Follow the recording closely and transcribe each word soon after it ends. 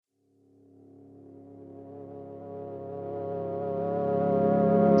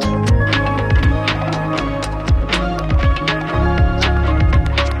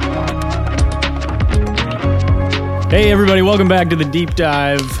Hey everybody, welcome back to the Deep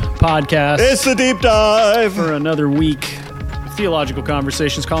Dive podcast. It's the Deep Dive! For another week. Theological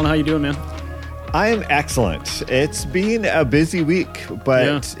conversations. Colin, how you doing, man? I am excellent. It's been a busy week,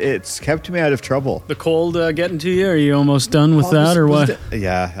 but it's kept me out of trouble. The cold getting to you? Are you almost done with that or what? I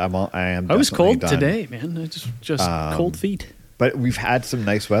am. I was cold done. today, man. It's just cold feet. But we've had some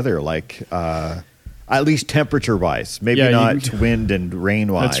nice weather, like at least temperature-wise. Maybe not wind and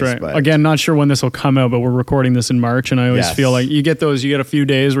rain-wise. That's right. But Again, not sure when this will come out, but we're recording this in March, and I always feel like you get a few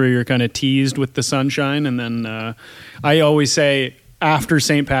days where you're kind of teased with the sunshine, and then I always say after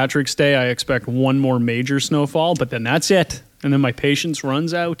St. Patrick's Day, I expect one more major snowfall, but then that's it. And then my patience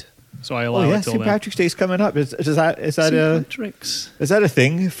runs out. So I allow it till St. Patrick's Day's coming up. Is that a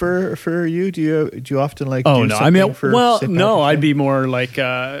thing for you? Do you often like? Oh do no, something for St. no. Patrick's I'd Day? be more like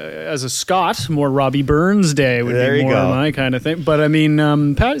as a Scot, more Robbie Burns Day would be more my kind of thing. But I mean,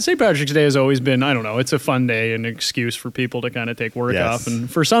 St. Patrick's Day has always been, I don't know, it's a fun day, an excuse for people to kind of take work off, and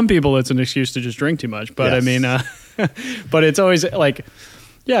for some people, it's an excuse to just drink too much. But I mean, but it's always like.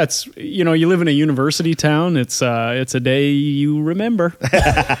 Yeah, it's, you live in a university town. It's a day you remember. People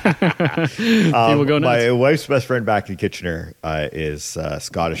go nuts. My wife's best friend back in Kitchener is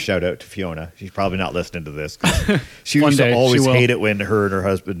Scottish. Shout out to Fiona. She's probably not listening to this. She used to always hate it when her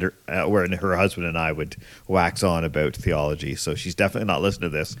husband and I would wax on about theology. So she's definitely not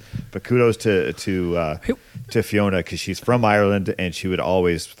listening to this. But kudos to Fiona, because she's from Ireland and she would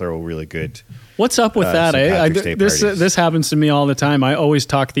always throw really good. What's up with that, eh? This happens to me all the time. I always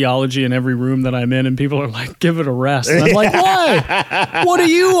talk theology in every room that I'm in, and people are like, give it a rest. And I'm like, why? What do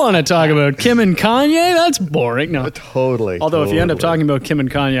you want to talk about? Kim and Kanye? That's boring. No. Totally. Although if you end up talking about Kim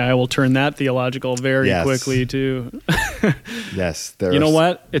and Kanye, I will turn that theological very quickly too. Yes. You know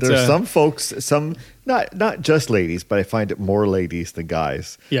what? There's some folks, not just ladies, but I find it more ladies than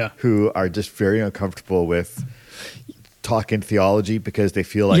guys who are just very uncomfortable with talking theology because they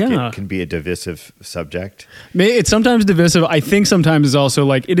feel like it can be a divisive subject. It's sometimes divisive. I think sometimes it's also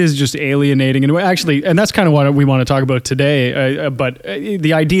like it is just alienating. And actually, and that's kind of what we want to talk about today. But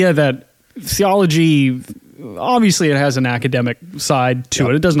the idea that theology, obviously it has an academic side to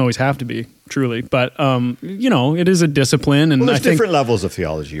it. It doesn't always have to be, truly. But, it is a discipline. And there's different levels of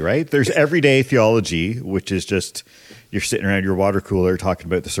theology, right? There's everyday theology, which is just you're sitting around your water cooler talking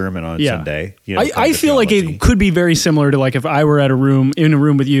about the sermon on Sunday. I feel like it could be very similar to like if I were in a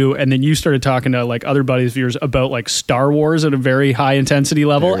room with you and then you started talking to like other buddies of yours about like Star Wars at a very high intensity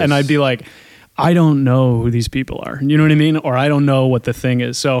level. And I'd be like, I don't know who these people are. You know what I mean? Or I don't know what the thing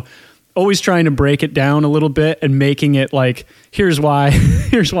is. So always trying to break it down a little bit and making it like, here's why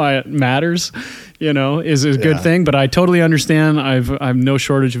it matters, is a good thing. But I totally understand. I've no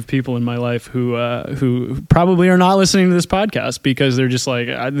shortage of people in my life who probably are not listening to this podcast because they're just like,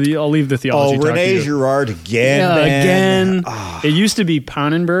 I'll leave the theology. Oh, Renee Girard again. Yeah, man. again. Oh. It used to be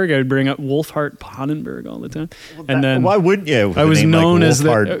Pannenberg. I would bring up Wolfhart Pannenberg all the time. And then why wouldn't you? I was known as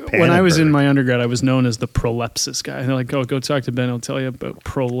when I was in my undergrad, I was known as the prolepsis guy. And they're like, go talk to Ben. He'll tell you about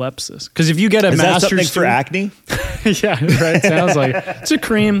prolepsis. Because if you get a master's, that something for acne? Yeah, right. Sounds like it's a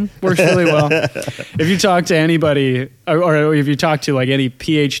cream. Works really well. If you talk to anybody, or if you talk to like any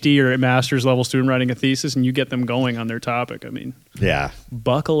PhD or master's level student writing a thesis, and you get them going on their topic, I mean,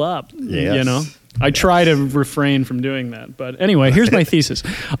 buckle up. Yes. I try to refrain from doing that, but anyway, here's my thesis.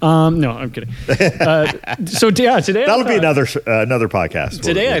 No, I'm kidding. So today that'll be another podcast.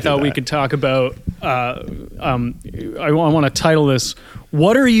 Today, I thought we could talk about. I want to title this.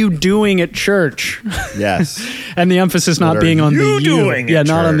 What are you doing at church? Yes. And the emphasis not being on the you. Doing yeah, at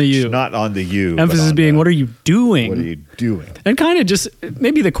not church. on the you. Not on the you. Emphasis being, what are you doing? What are you doing? And kind of just,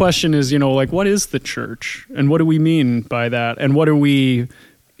 maybe the question is, like, what is the church? And what do we mean by that? And what are we,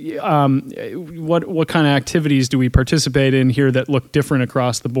 what kind of activities do we participate in here that look different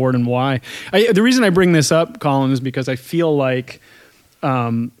across the board, and why? The reason I bring this up, Colin, is because I feel like,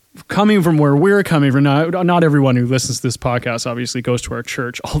 coming from where we're coming from, now, not everyone who listens to this podcast obviously goes to our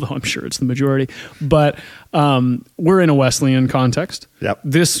church, although I'm sure it's the majority, but we're in a Wesleyan context. Yep.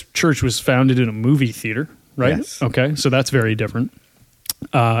 This church was founded in a movie theater, right? Yes. Okay, so that's very different.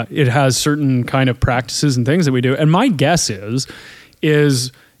 It has certain kind of practices and things that we do, and my guess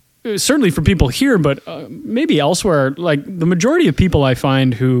is certainly for people here, but maybe elsewhere, like the majority of people I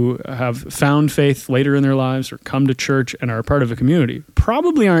find who have found faith later in their lives or come to church and are a part of a community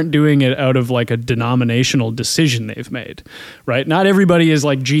probably aren't doing it out of like a denominational decision they've made, right? Not everybody is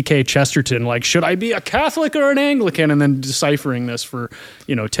like G.K. Chesterton, like, should I be a Catholic or an Anglican? And then deciphering this for,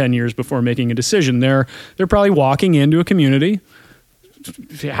 10 years before making a decision. They're probably walking into a community,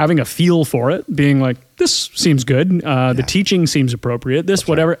 having a feel for it, being like, this seems good. The teaching seems appropriate. This,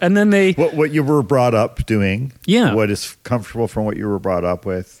 whatever. And then what you were brought up doing. Yeah. What is comfortable from what you were brought up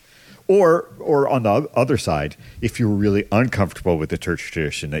with. Or on the other side, if you were really uncomfortable with the church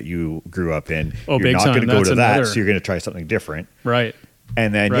tradition that you grew up in, you're not going to go to that, so you're going to try something different. Right.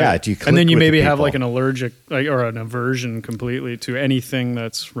 And then, do you click and then you with maybe the have people? like an allergic or an aversion completely to anything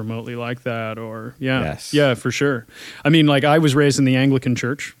that's remotely like that, or yeah, for sure. I mean, like I was raised in the Anglican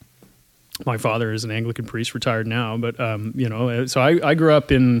church. My father is an Anglican priest, retired now, but so I grew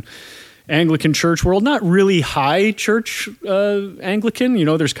up in Anglican church world, not really high church Anglican.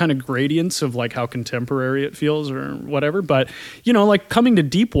 There's kind of gradients of like how contemporary it feels or whatever. But, like coming to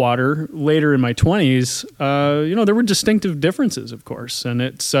Deepwater later in my 20s, there were distinctive differences, of course. And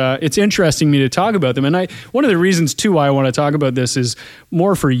it's interesting me to talk about them. And one of the reasons, too, why I want to talk about this is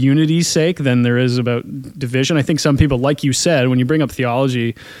more for unity's sake than there is about division. I think some people, like you said, when you bring up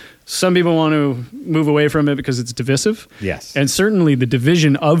theology, some people want to move away from it because it's divisive. Yes. And certainly the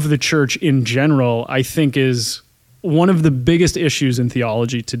division of the church in general, I think, is one of the biggest issues in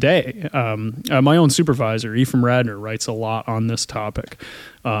theology today. My own supervisor, Ephraim Radner, writes a lot on this topic,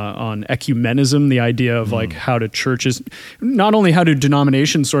 on ecumenism, the idea of like how do churches, not only how do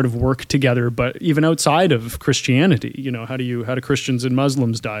denominations sort of work together, but even outside of Christianity, how do Christians and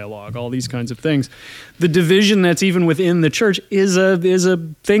Muslims dialogue, all these kinds of things. The division that's even within the church is a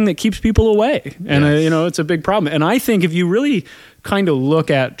thing that keeps people away. And, it's a big problem. And I think if you really kind of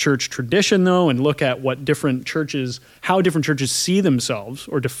look at church tradition, though, and look at how different churches see themselves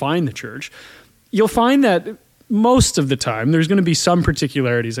or define the church, you'll find that most of the time there's going to be some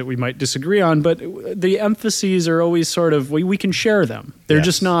particularities that we might disagree on, but the emphases are always sort of, we can share them. They're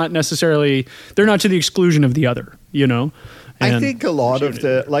just not necessarily, they're not to the exclusion of the other, I think a lot of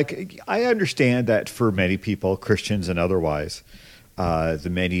I understand that for many people, Christians and otherwise, the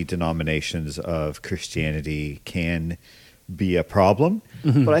many denominations of Christianity can be a problem,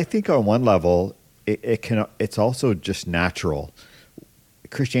 but I think on one level it's also just natural.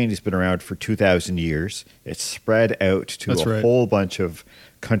 Christianity's been around for 2,000 years. It's spread out to whole bunch of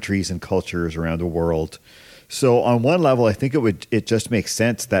countries and cultures around the world. So on one level, I think it just makes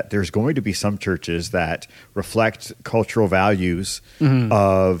sense that there's going to be some churches that reflect cultural values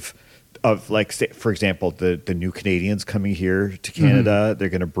of like, say, for example, the new Canadians coming here to Canada. They're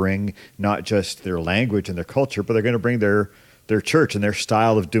going to bring not just their language and their culture, but they're going to bring their church and their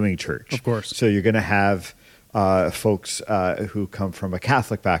style of doing church. Of course. So you're going to have folks who come from a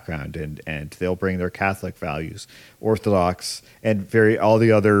Catholic background and they'll bring their Catholic values, Orthodox, and all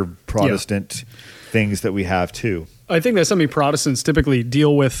the other Protestant things that we have too. I think that's something Protestants typically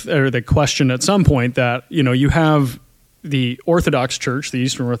deal with, or they question at some point, that you have the Orthodox Church, the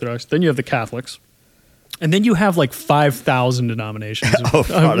Eastern Orthodox, then you have the Catholics, and then you have like 5,000 denominations of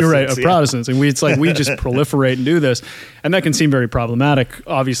Protestants. And we just proliferate and do this. And that can seem very problematic,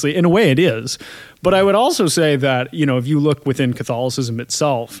 obviously. In a way, it is. But I would also say that, if you look within Catholicism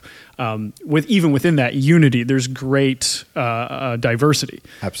itself, even within that unity, there's great diversity.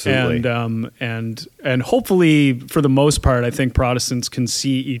 Absolutely. And hopefully, for the most part, I think Protestants can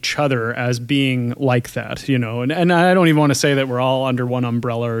see each other as being like that, And I don't even want to say that we're all under one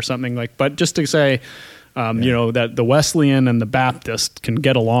umbrella or something but just to say, that the Wesleyan and the Baptist can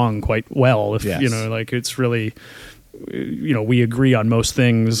get along quite well if, it's really, we agree on most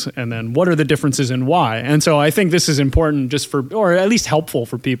things, and then what are the differences and why? And so I think this is important or at least helpful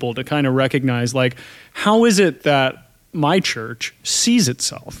for people to kind of recognize, how is it that my church sees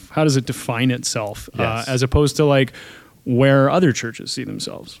itself? How does it define itself as opposed to where other churches see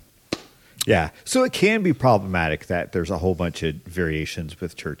themselves? Yeah. So it can be problematic that there's a whole bunch of variations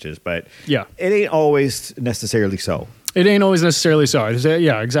with churches, but it ain't always necessarily so. It ain't always necessarily so.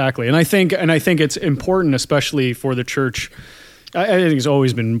 Yeah, exactly. And I think it's important, especially for the church. I think it's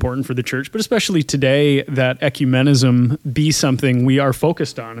always been important for the church, but especially today, that ecumenism be something we are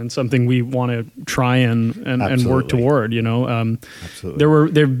focused on and something we want to try and work toward. Absolutely.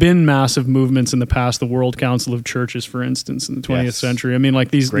 There have been massive movements in the past. The World Council of Churches, for instance, in the 20th century. I mean,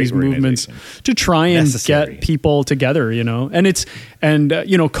 these movements to try and get people together. And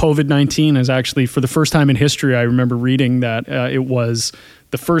COVID-19 is actually, for the first time in history, I remember reading that it was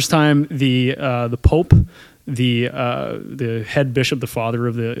the first time the Pope, the head bishop, the father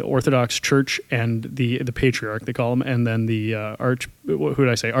of the Orthodox Church, and the patriarch, they call him, and then the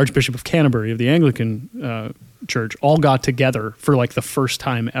Archbishop of Canterbury of the Anglican Church, all got together for the first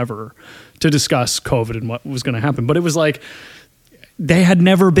time ever to discuss COVID and what was going to happen. But it was they had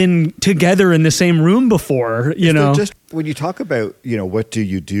never been together in the same room before, Just when you talk about, what do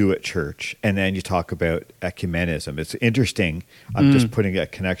you do at church, and then you talk about ecumenism, it's interesting. I'm just putting a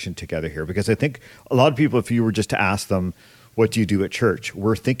connection together here, because I think a lot of people, if you were just to ask them, what do you do at church?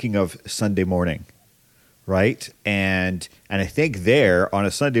 We're thinking of Sunday morning, right? And I think there on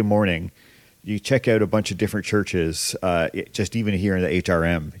a Sunday morning, you check out a bunch of different churches, just even here in the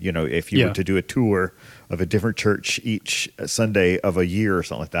HRM, if you were to do a tour of a different church each Sunday of a year or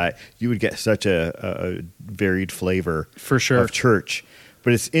something like that, you would get such a varied flavor for sure of church.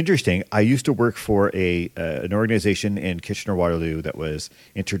 But it's interesting. I used to work for an organization in Kitchener-Waterloo that was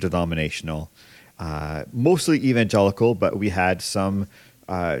interdenominational, mostly evangelical, but we had some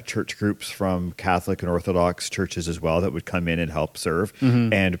church groups from Catholic and Orthodox churches as well that would come in and help serve.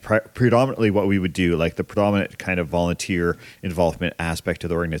 And predominantly what we would do, like the predominant kind of volunteer involvement aspect of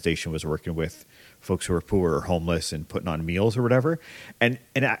the organization, was working with folks who were poor or homeless and putting on meals or whatever. And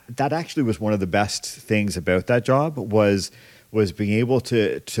that actually was one of the best things about that job was being able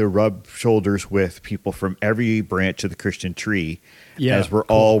to rub shoulders with people from every branch of the Christian tree as we're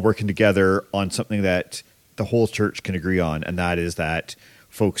all working together on something that the whole church can agree on, and that is that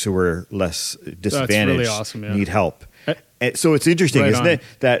folks who are less disadvantaged need help. And so it's interesting, isn't it,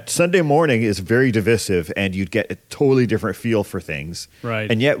 that Sunday morning is very divisive, and you'd get a totally different feel for things.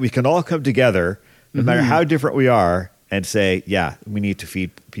 Right. And yet we can all come together, no matter how different we are, and say, we need to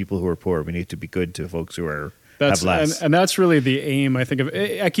feed people who are poor. We need to be good to folks who are have less. And that's really the aim, I think, of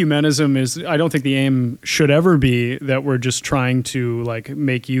ecumenism. Is I don't think the aim should ever be that we're just trying to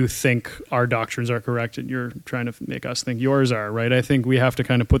make you think our doctrines are correct and you're trying to make us think yours are, right? I think we have to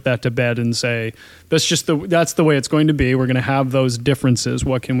kind of put that to bed and say that's the way it's going to be. We're going to have those differences.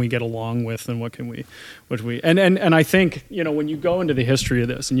 What can we get along with, and what and I think, when you go into the history of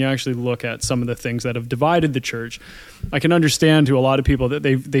this and you actually look at some of the things that have divided the church, I can understand to a lot of people that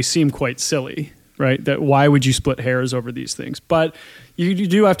they seem quite silly. Right? That why would you split hairs over these things? But you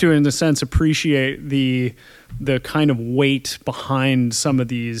do have to, in a sense, appreciate the kind of weight behind some of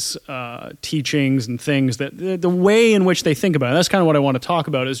these teachings and things, that the way in which they think about it. That's kind of what I want to talk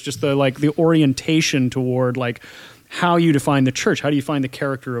about, is just the orientation toward how you define the church. How do you find the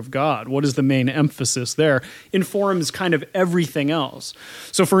character of God? What is the main emphasis there? Informs kind of everything else.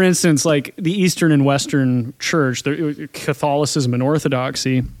 So, for instance, the Eastern and Western church, the Catholicism and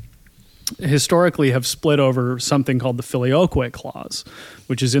Orthodoxy, historically have split over something called the filioque clause,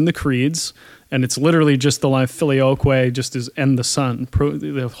 which is in the creeds, and it's literally just the line filioque, just as and the Son,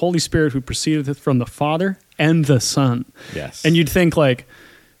 the Holy Spirit who proceedeth from the Father and the Son. Yes. And you'd think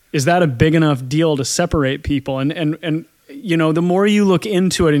is that a big enough deal to separate people? And the more you look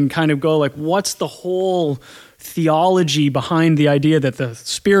into it and kind of go what's the whole theology behind the idea that the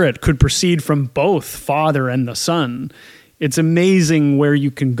Spirit could proceed from both Father and the Son? It's amazing where you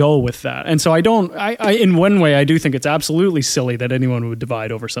can go with that. And so I in one way, I do think it's absolutely silly that anyone would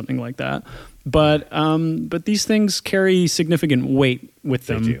divide over something like that. But these things carry significant weight with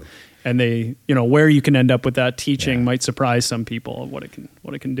them. They do. And they, where you can end up with that teaching might surprise some people what it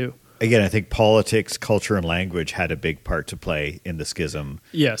can do. Again, I think politics, culture, and language had a big part to play in the schism.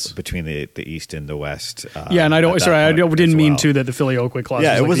 Yes. Between the East and the West. And I didn't mean to that the filioque clause.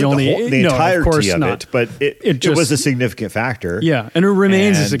 Yeah, it wasn't the entirety of it, but it was a significant factor. Yeah, and it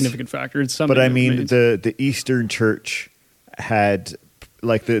remains a significant factor. It's something. But I mean, the Eastern Church had,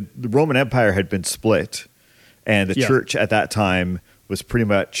 the Roman Empire had been split, and the church at that time was pretty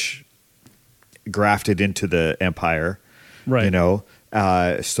much grafted into the empire. Right.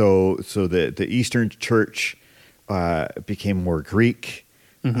 So the Eastern Church became more Greek,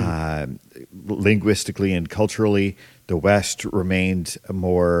 linguistically and culturally. The West remained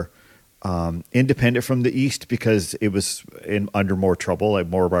more independent from the East because it was under more trouble,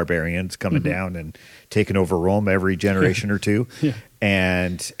 more barbarians coming down and taking over Rome every generation or two,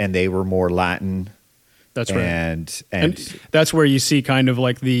 and they were more Latin. That's right, and that's where you see kind of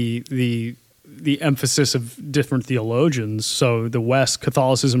the emphasis of different theologians. So the West,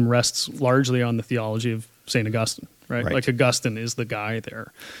 Catholicism rests largely on the theology of St. Augustine, right? Augustine is the guy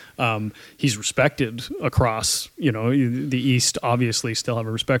there. He's respected across, the East obviously still have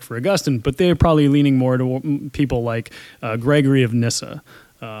a respect for Augustine, but they're probably leaning more to people like Gregory of Nyssa,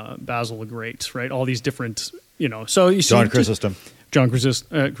 Basil the Great, right? All these different, so you see... John Chrysostom.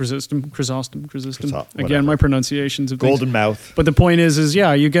 Again, my pronunciations of things. Golden mouth. But the point is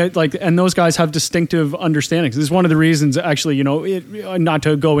you get and those guys have distinctive understandings. This is one of the reasons, actually, not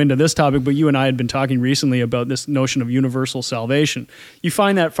to go into this topic, but you and I had been talking recently about this notion of universal salvation. You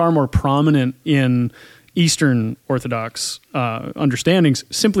find that far more prominent in Eastern Orthodox understandings,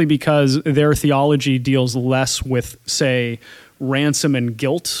 simply because their theology deals less with, say, ransom and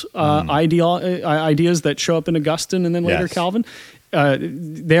guilt ideas that show up in Augustine and then later Calvin.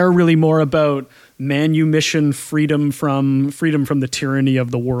 They're really more about manumission, freedom from the tyranny of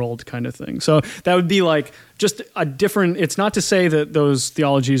the world kind of thing. So that would be like just a different. It's not to say that those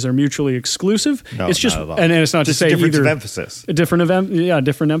theologies are mutually exclusive. No, it's just, not at all. and it's not just to say a difference either of emphasis. A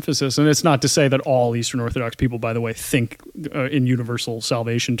different emphasis, and it's not to say that all Eastern Orthodox people, by the way, think in universal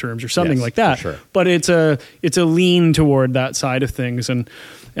salvation terms or something like that. For sure. But it's a lean toward that side of things, and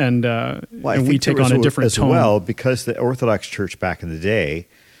we take on a different tone. Well, because the Orthodox Church back in the day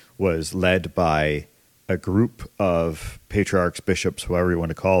was led by a group of patriarchs, bishops, whoever you want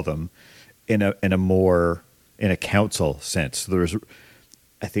to call them, in a council sense. So there was,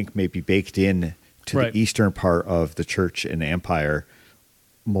 I think, maybe baked in to the eastern part of the church and the empire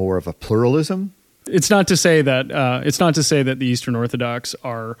more of a pluralism. It's not to say that the Eastern Orthodox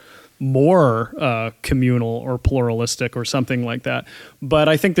are more communal or pluralistic or something like that. But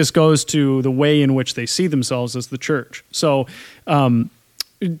I think this goes to the way in which they see themselves as the church. So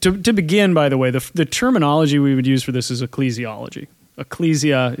to begin, by the way, the terminology we would use for this is ecclesiology.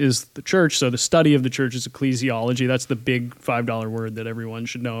 Ecclesia is the church, so the study of the church is ecclesiology. That's the big $5 word that everyone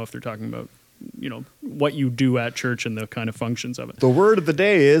should know if they're talking about, what you do at church and the kind of functions of it. The word of the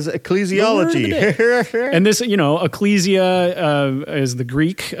day is ecclesiology. And this, ecclesia is the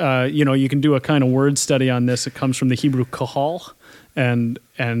Greek. You can do a kind of word study on this. It comes from the Hebrew kahal. And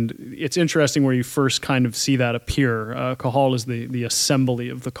it's interesting where you first kind of see that appear. Kahal is the assembly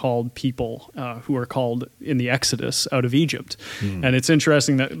of the called people who are called in the Exodus out of Egypt. And it's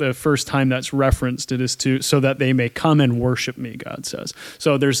interesting that the first time that's referenced, it is so that they may come and worship me, God says.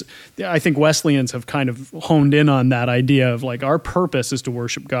 So I think Wesleyans have kind of honed in on that idea of like our purpose is to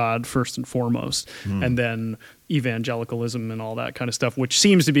worship God first and foremost, and then evangelicalism and all that kind of stuff, which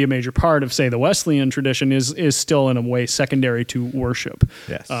seems to be a major part of, say, the Wesleyan tradition, is still in a way secondary to worship.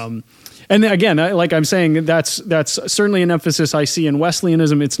 Yes. And again, like I'm saying, that's certainly an emphasis I see in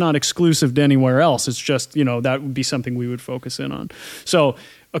Wesleyanism. It's not exclusive to anywhere else. It's just, that would be something we would focus in on. So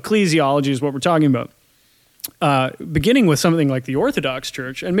ecclesiology is what we're talking about. Beginning with something like the Orthodox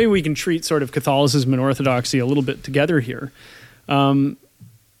Church, and maybe we can treat sort of Catholicism and Orthodoxy a little bit together here.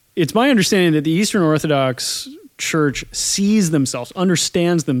 It's my understanding that the Eastern Orthodox Church sees themselves,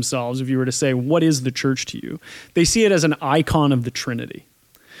 understands themselves, if you were to say, what is the church to you? They see it as an icon of the Trinity.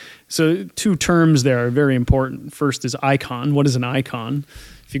 So two terms there are very important. First is icon. What is an icon?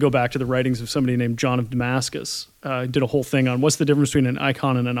 If you go back to the writings of somebody named John of Damascus, did a whole thing on what's the difference between an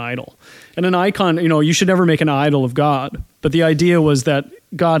icon and an idol. And an icon, you should never make an idol of God. But the idea was that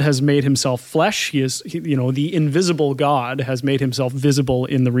God has made himself flesh. The invisible God has made himself visible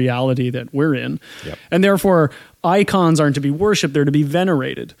in the reality that we're in. Yep. And therefore, icons aren't to be worshipped, they're to be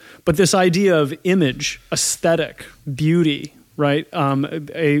venerated. But this idea of image, aesthetic, beauty, right?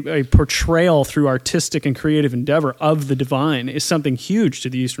 A portrayal through artistic and creative endeavor of the divine is something huge to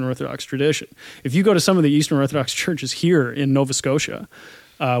the Eastern Orthodox tradition. If you go to some of the Eastern Orthodox churches here in Nova Scotia,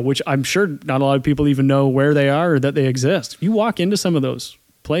 which I'm sure not a lot of people even know where they are or that they exist, you walk into some of those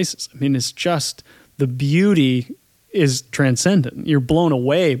places, it's just the beauty is transcendent. You're blown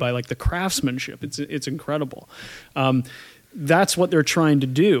away by like the craftsmanship. It's incredible. That's what they're trying to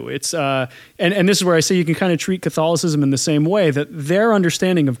do. It's and this is where I say you can kind of treat Catholicism in the same way, that their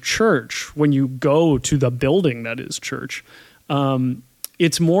understanding of church, when you go to the building that is church,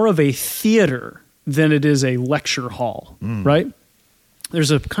 it's more of a theater than it is a lecture hall, right? There's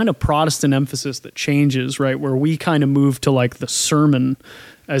a kind of Protestant emphasis that changes, right, where we kind of move to like the sermon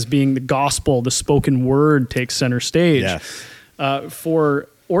as being the gospel, the spoken word takes center stage. Yes. For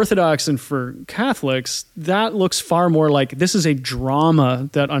Orthodox and for Catholics, that looks far more like this is a drama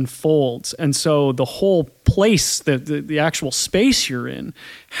that unfolds. And so the whole place, the actual space you're in,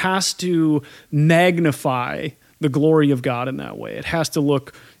 has to magnify the glory of God in that way. It has to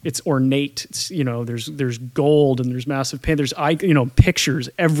look, it's ornate. It's, there's gold and there's massive paint. There's, pictures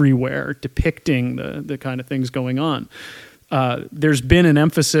everywhere depicting the kind of things going on. There's been an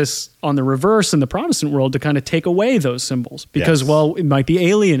emphasis on the reverse in the Protestant world to kind of take away those symbols because, it might be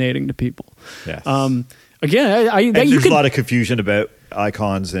alienating to people. Yes. Again, there's a lot of confusion about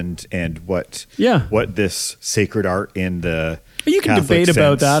icons and what this sacred art in the you can Catholic debate sense,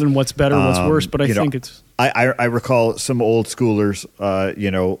 about that and what's better and what's worse, but I think it's... I recall some old schoolers,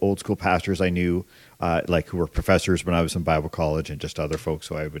 old school pastors I knew, who were professors when I was in Bible college, and just other folks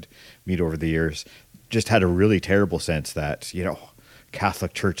who I would meet over the years, just had a really terrible sense that,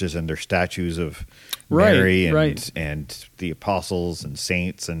 Catholic churches and their statues of Mary and the apostles and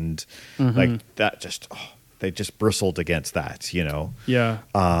saints and like that. They just bristled against that, you know? Yeah.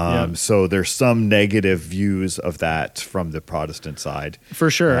 So there's some negative views of that from the Protestant side.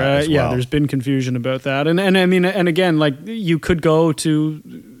 For sure. There's been confusion about that. And I mean, and again, like you could go to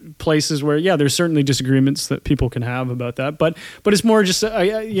places where, there's certainly disagreements that people can have about that. But it's more just,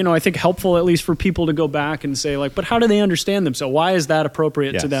 I think helpful at least for people to go back and say like, but how do they understand them? So why is that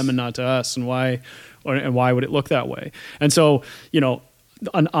appropriate to them and not to us? And why would it look that way? And so,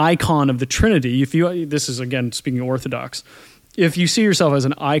 an icon of the Trinity, this is again speaking of Orthodox, if you see yourself as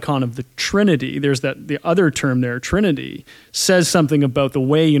an icon of the Trinity, there's the other term there, Trinity, says something about the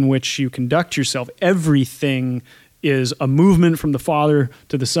way in which you conduct yourself. Everything is a movement from the Father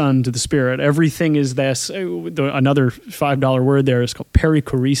to the Son to the Spirit. Everything is this. Another $5 word there is called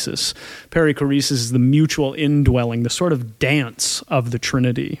perichoresis. Perichoresis is the mutual indwelling, the sort of dance of the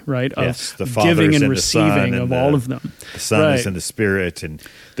Trinity, right? Yes, of the giving and receiving of all of them. The Son is in the Spirit, and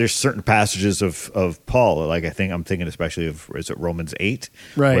there's certain passages of Paul, like I'm thinking especially of, is it Romans 8?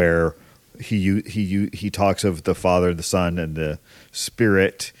 Right. Where he talks of the Father, the Son, and the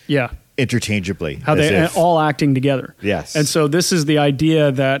Spirit. Yeah. Interchangeably, how they all acting together. Yes, and so this is the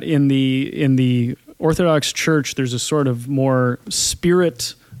idea that in the Orthodox Church, there's a sort of more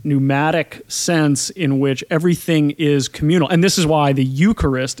spirit pneumatic sense in which everything is communal, and this is why the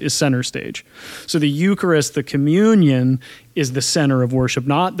Eucharist is center stage. So the Eucharist, the communion, is the center of worship,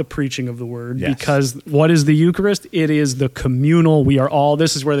 not the preaching of the word. Yes. Because what is the Eucharist? It is the communal. We are all.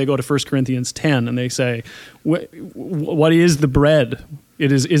 This is where they go to 1 Corinthians 10, and they say, "What is the bread?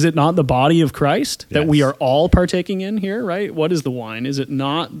 Is it not the body of Christ that we are all partaking in here, right? What is the wine? Is it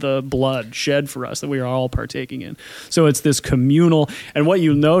not the blood shed for us that we are all partaking in?" So it's this communal. And what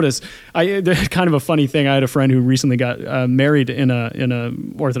you notice, kind of a funny thing. I had a friend who recently got married in a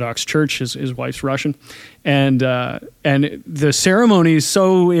Orthodox church. His wife's Russian, and the ceremony is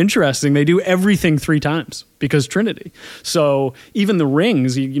so interesting. They do everything 3 times because Trinity. So even the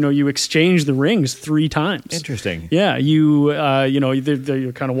rings, you exchange the rings 3 times. Interesting. Yeah, you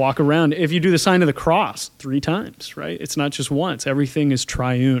kind of walk around. If you do the sign of the cross 3 times, right? It's not just once. Everything is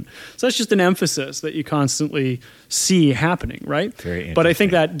triune. So that's just an emphasis that you constantly see happening, right? Very interesting. But I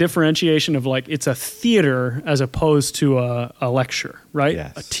think that differentiation of like it's a theater as opposed to a lecture, right?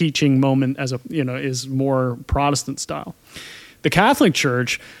 Yes. A teaching moment is more Protestant style. The Catholic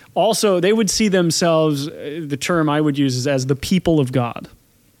Church also, they would see themselves, the term I would use is as the people of God.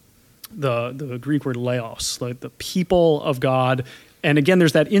 The Greek word laos, like the people of God. And again,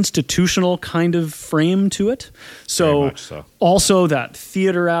 there's that institutional kind of frame to it. So also that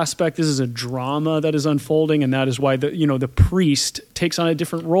theater aspect, this is a drama that is unfolding, and that is why the priest takes on a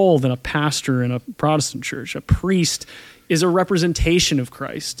different role than a pastor in a Protestant church. A priest is a representation of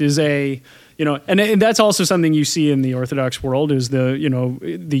Christ, and that's also something you see in the Orthodox world is the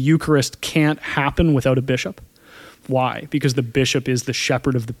Eucharist can't happen without a bishop. Why? Because the bishop is the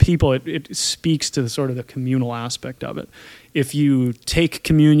shepherd of the people. It speaks to the sort of the communal aspect of it. If you take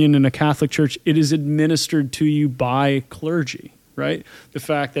communion in a Catholic church, it is administered to you by clergy, right? The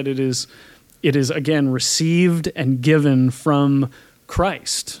fact that it is again received and given from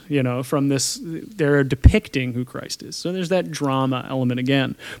Christ, from this, they're depicting who Christ is. So there's that drama element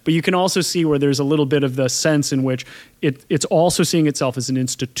again. But you can also see where there's a little bit of the sense in which it's also seeing itself as an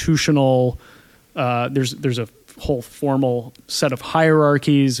institutional, there's a whole formal set of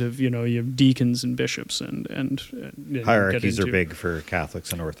hierarchies of, you have deacons and bishops and hierarchies are big for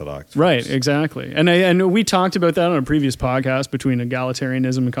Catholics and Orthodox. Right, exactly. And we talked about that on a previous podcast between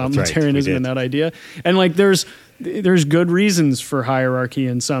egalitarianism and complementarianism and that idea. And like there's good reasons for hierarchy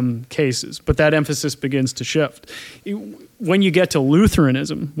in some cases, but that emphasis begins to shift. When you get to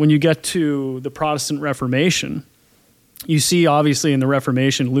Lutheranism, when you get to the Protestant Reformation, you see obviously in the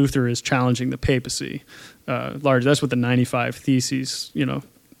Reformation, Luther is challenging the papacy. Large. That's what the 95 Theses,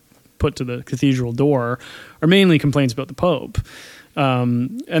 put to the cathedral door, are mainly complaints about the Pope.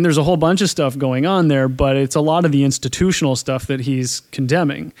 And there's a whole bunch of stuff going on there, but it's a lot of the institutional stuff that he's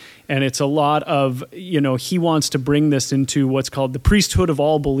condemning. And it's a lot of, he wants to bring this into what's called the priesthood of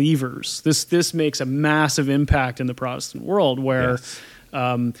all believers. This makes a massive impact in the Protestant world where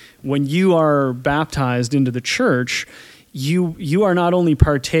when you are baptized into the church, you are not only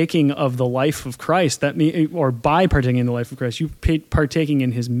partaking of the life of Christ, or by partaking in the life of Christ, you partaking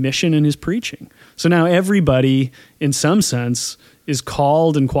in his mission and his preaching. So now everybody, in some sense, is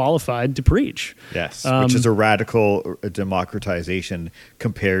called and qualified to preach. Yes, which is a radical democratization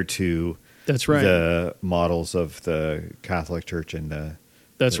compared to the models of the Catholic Church and the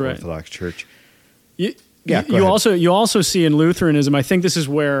Orthodox Church. you also see in Lutheranism, I think this is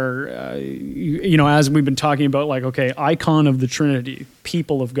where, as we've been talking about, like, okay, icon of the Trinity,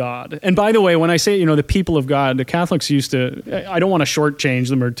 people of God. And by the way, when I say, the people of God, the Catholics used to, I don't want to shortchange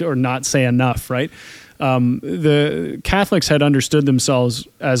them or not say enough, right? The Catholics had understood themselves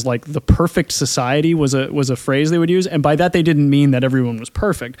as like the perfect society was a phrase they would use. And by that, they didn't mean that everyone was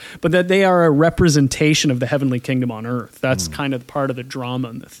perfect, but that they are a representation of the heavenly kingdom on earth. That's kind of part of the drama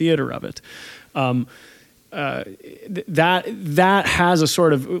and the theater of it. That has a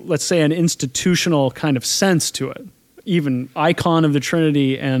sort of, let's say, an institutional kind of sense to it. Even icon of the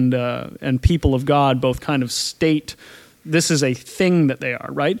Trinity and people of God both kind of state this is a thing that they are,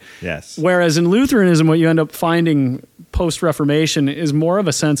 right? Yes. Whereas in Lutheranism, what you end up finding post-Reformation is more of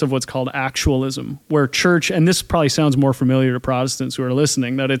a sense of what's called actualism, where church, and this probably sounds more familiar to Protestants who are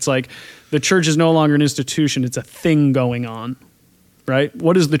listening, that it's like the church is no longer an institution, it's a thing going on, right?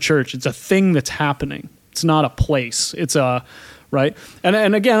 What is the church? It's a thing that's happening. It's not a place. It's a, right?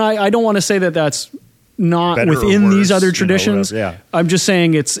 And again, I don't want to say that that's not better within these other traditions. I'm just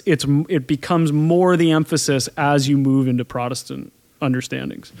saying it becomes more the emphasis as you move into Protestant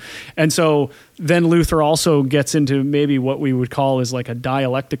understandings. And so then Luther also gets into maybe what we would call is like a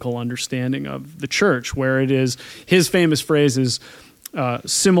dialectical understanding of the church, where it is, his famous phrase is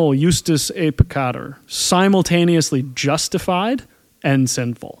simul justus et peccator, simultaneously justified and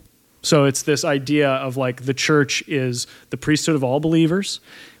sinful. So it's this idea of like the church is the priesthood of all believers.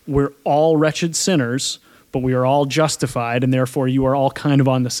 We're all wretched sinners, but we are all justified, and therefore you are all kind of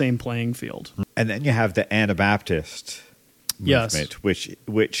on the same playing field. And then you have the Anabaptist movement,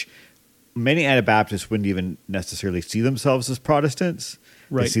 which many Anabaptists wouldn't even necessarily see themselves as Protestants.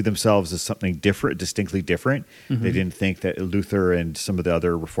 Right. They see themselves as something different, distinctly different. Mm-hmm. They didn't think that Luther and some of the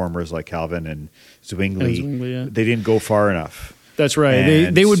other reformers like Calvin and Zwingli, they didn't go far enough. That's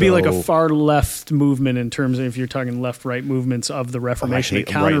right. They would be like a far left movement in terms of, if you're talking left-right movements of the Reformation, the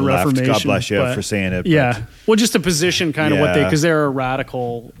Counter-Reformation. God bless you for saying it. Yeah. Well, just a position kind of what they, because they're a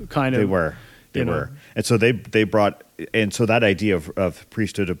radical kind of. They were. And so they brought, and so that idea of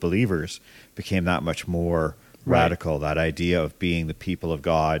priesthood of believers became that much more radical. That idea of being the people of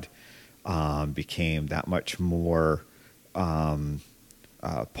God became that much more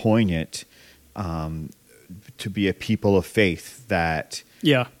poignant. To be a people of faith, that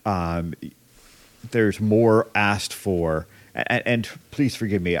there's more asked for, and please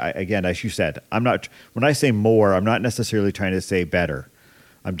forgive me. Again, as you said, when I say more, I'm not necessarily trying to say better.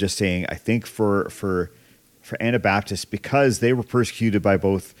 I'm just saying I think for Anabaptists, because they were persecuted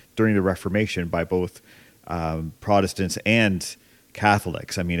during the Reformation by both Protestants and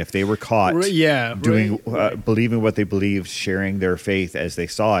Catholics. I mean, if they were caught believing what they believed, sharing their faith as they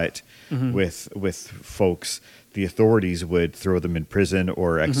saw it with folks, the authorities would throw them in prison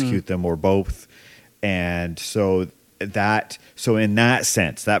or execute them, or both. And so in that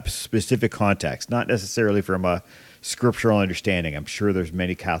sense, that specific context, not necessarily from a scriptural understanding, I'm sure there's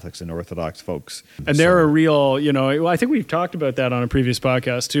many Catholics and Orthodox folks. And they're a real, I think we've talked about that on a previous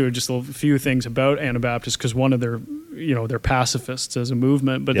podcast too, just a few things about Anabaptists, because one of their, they're pacifists as a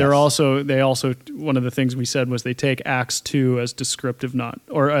movement, but they also, one of the things we said was they take Acts 2 as descriptive,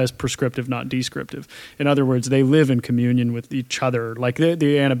 as prescriptive, not descriptive. In other words, they live in communion with each other. Like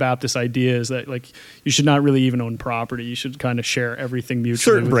the Anabaptist idea is that like you should not really even own property. You should kind of share everything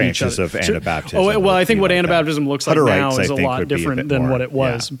mutually with each other. Certain branches of Anabaptism. I think what Anabaptism looks like now is a lot different than what it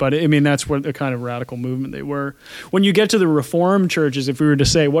was. Yeah. But I mean, that's what the kind of radical movement they were. When you get to the Reformed churches, if we were to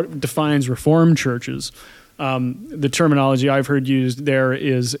say what defines Reformed churches, the terminology I've heard used there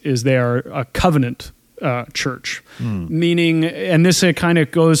is they are a covenant church, meaning, and this kind of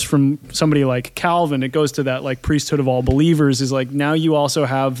goes from somebody like Calvin, it goes to that like priesthood of all believers, is like now you also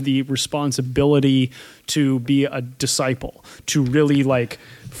have the responsibility to be a disciple, to really like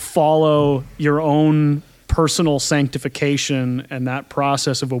follow your own personal sanctification and that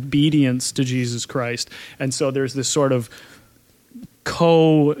process of obedience to Jesus Christ. And so there's this sort of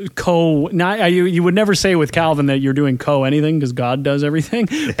you would never say with Calvin that you're doing anything because God does everything,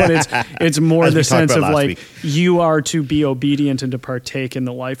 but it's more the sense of like you are to be obedient and to partake in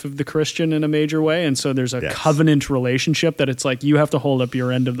the life of the Christian in a major way. And so there's a covenant relationship that it's like you have to hold up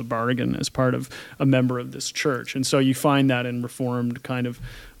your end of the bargain as part of a member of this church. And so you find that in Reformed kind of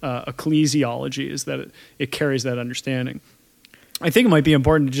ecclesiology, is that it carries that understanding. I think it might be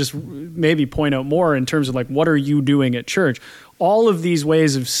important to just maybe point out more in terms of like, what are you doing at church? All of these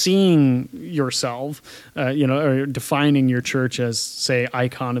ways of seeing yourself, or defining your church as, say,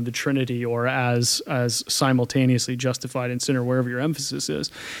 icon of the Trinity, or as simultaneously justified in sin, or wherever your emphasis is,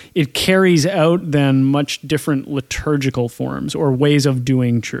 it carries out then much different liturgical forms or ways of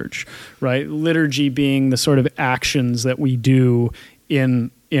doing church, right? Liturgy being the sort of actions that we do in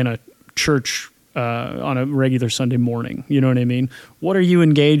a church on a regular Sunday morning. You know what I mean? What are you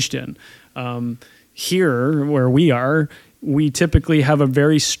engaged in? Here, where we are, we typically have a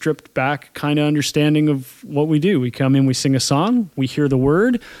very stripped back kind of understanding of what we do. We come in, we sing a song, we hear the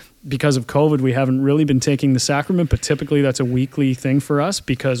word. Because of COVID, we haven't really been taking the sacrament, but typically that's a weekly thing for us,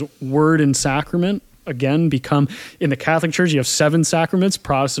 because word and sacrament, again, become, in the Catholic Church, you have 7 sacraments.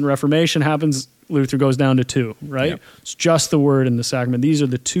 Protestant Reformation happens, Luther goes down to 2, right? Yep. It's just the word and the sacrament. These are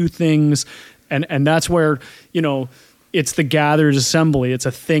the 2 things, and that's where, it's the gathered assembly. It's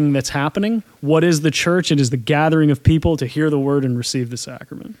a thing that's happening. What is the church? It is the gathering of people to hear the word and receive the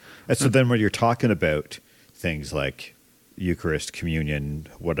sacrament. And so then when you're talking about things like Eucharist, communion,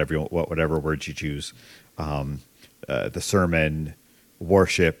 whatever words you choose, the sermon,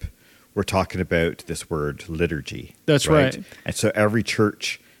 worship, we're talking about this word liturgy. That's right. And so every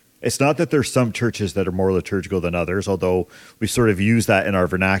church, it's not that there's some churches that are more liturgical than others, although we sort of use that in our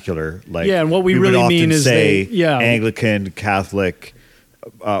vernacular. Like, and what we really mean is Anglican, Catholic,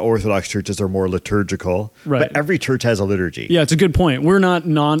 Orthodox churches are more liturgical, right? But every church has a liturgy. Yeah, it's a good point. We're not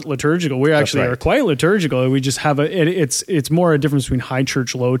non-liturgical. We actually are quite liturgical. We just have it's more a difference between high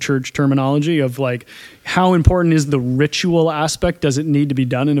church, low church terminology of like, how important is the ritual aspect? Does it need to be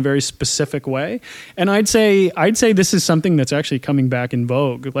done in a very specific way? And I'd say this is something that's actually coming back in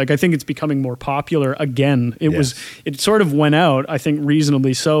vogue. Like, I think it's becoming more popular again. It sort of went out, I think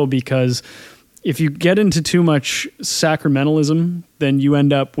reasonably so, because if you get into too much sacramentalism, then you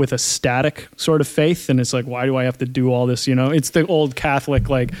end up with a static sort of faith. And it's like, why do I have to do all this? It's the old Catholic,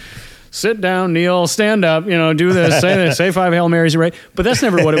 like, sit down, kneel, stand up, do this, say this, say 5 Hail Marys, right? But that's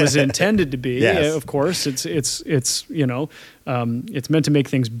never what it was intended to be. Yes. Of course, it's meant to make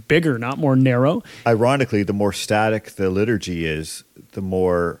things bigger, not more narrow. Ironically, the more static the liturgy is, the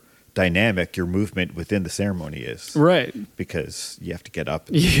more dynamic your movement within the ceremony is, right? Because you have to get up,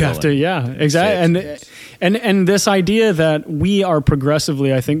 exactly, and this idea that we are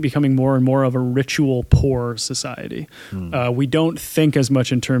progressively, I think, becoming more and more of a ritual poor society. We don't think as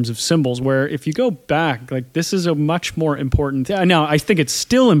much in terms of symbols, where if you go back, like, this is a much more important thing. Now, I think it's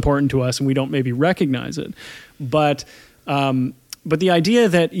still important to us, and we don't maybe recognize it, but the idea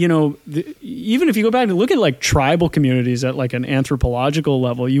that, even if you go back and look at like tribal communities at like an anthropological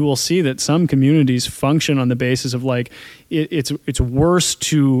level, you will see that some communities function on the basis of like, it's worse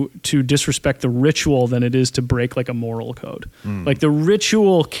to disrespect the ritual than it is to break like a moral code. Like, the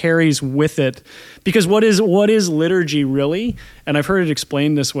ritual carries with it, because what is liturgy really? And I've heard it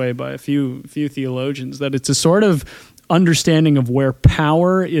explained this way by a few theologians, that it's a sort of understanding of where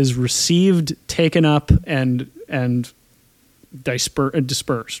power is received, taken up, and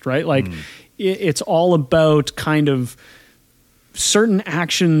dispersed, right? Like, it's all about kind of certain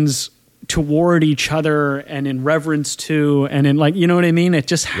actions toward each other and in reverence to, and in, like, you know what I mean? It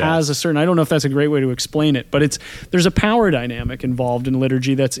just has a certain, I don't know if that's a great way to explain it, but there's a power dynamic involved in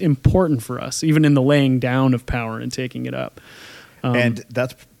liturgy that's important for us, even in the laying down of power and taking it up. And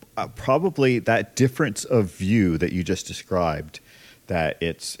that's probably that difference of view that you just described, that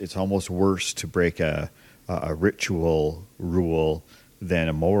it's almost worse to break a ritual rule than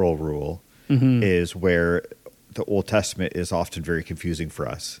a moral rule, is where the Old Testament is often very confusing for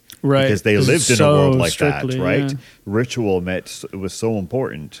us, right? Because they lived in a world like that, right? Yeah. Ritual meant it was so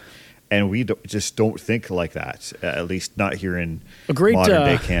important, and we just don't think like that. At least not here in modern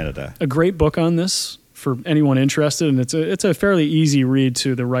day Canada. A great book on this for anyone interested, and it's a fairly easy read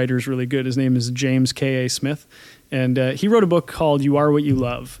too. The writer's really good. His name is James K.A. Smith, and he wrote a book called "You Are What You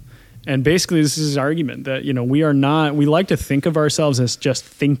Love." And basically, this is his argument that, we like to think of ourselves as just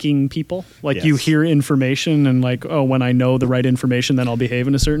thinking people. Like, you hear information and like, oh, when I know the right information, then I'll behave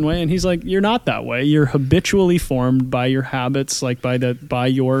in a certain way. And he's like, you're not that way. You're habitually formed by your habits, like by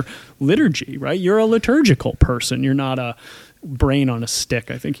your liturgy, right? You're a liturgical person. You're not a brain on a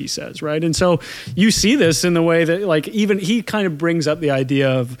stick, I think he says, right? And so you see this in the way that, like, even he kind of brings up the idea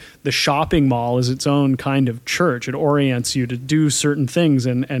of the shopping mall as its own kind of church. It orients you to do certain things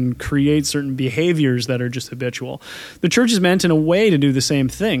and create certain behaviors that are just habitual. The church is meant in a way to do the same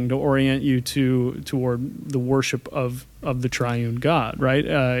thing, to orient you toward the worship of the triune God,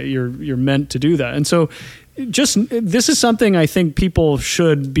 right? You're meant to do that. And so this is something I think people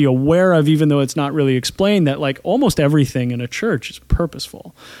should be aware of, even though it's not really explained, that like almost everything in a church is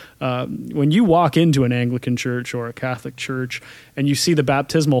purposeful. When you walk into an Anglican church or a Catholic church and you see the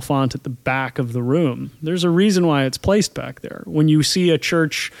baptismal font at the back of the room, there's a reason why it's placed back there. When you see a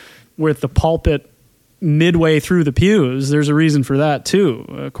church with the pulpit midway through the pews, there's a reason for that too,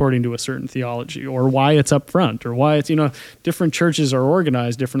 according to a certain theology, or why it's up front, or why it's, different churches are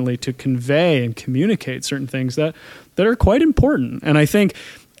organized differently to convey and communicate certain things that are quite important. And I think,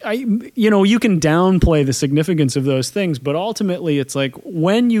 you can downplay the significance of those things, but ultimately it's like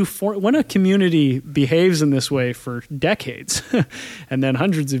when a community behaves in this way for decades and then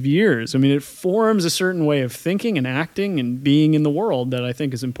hundreds of years, it forms a certain way of thinking and acting and being in the world that I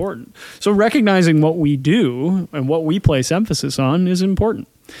think is important. So recognizing what we do and what we place emphasis on is important.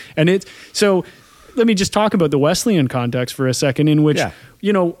 And so let me just talk about the Wesleyan context for a second, in which,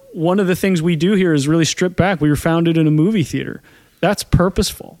 one of the things we do here is really strip back. We were founded in a movie theater. That's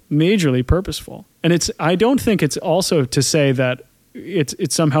purposeful, majorly purposeful. And I don't think it's also to say that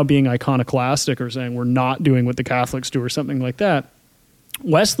it's somehow being iconoclastic or saying we're not doing what the Catholics do or something like that.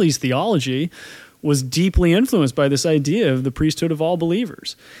 Wesley's theology was deeply influenced by this idea of the priesthood of all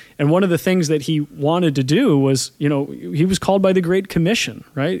believers. And one of the things that he wanted to do was, he was called by the Great Commission,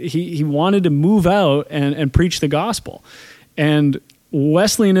 right? He wanted to move out and preach the gospel. And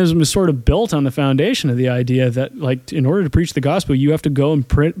Wesleyanism is sort of built on the foundation of the idea that, like, in order to preach the gospel, you have to go and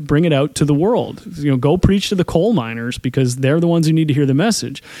bring it out to the world. Go preach to the coal miners because they're the ones who need to hear the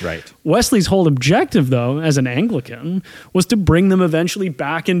message. Right. Wesley's whole objective, though, as an Anglican, was to bring them eventually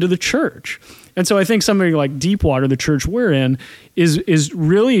back into the church. And so I think something like Deepwater, the church we're in, is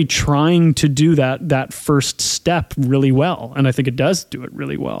really trying to do that first step really well. And I think it does do it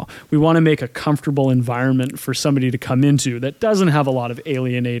really well. We want to make a comfortable environment for somebody to come into that doesn't have a lot of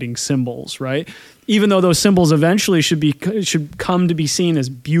alienating symbols, right? Even though those symbols eventually should come to be seen as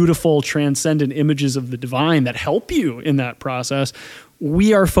beautiful, transcendent images of the divine that help you in that process.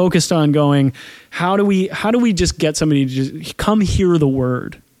 We are focused on going, how do we just get somebody to just come hear the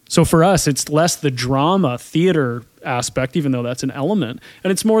word? So for us, it's less the drama, theater aspect, even though that's an element, and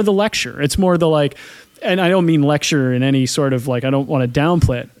it's more the lecture. It's more the and I don't mean lecture in any sort of I don't want to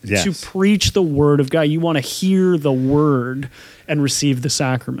downplay it. Yes. To preach the word of God, you want to hear the word and receive the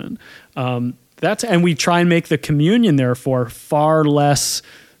sacrament. And we try and make the communion, therefore, far less,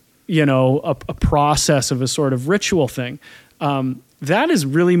 a process of a sort of ritual thing. That is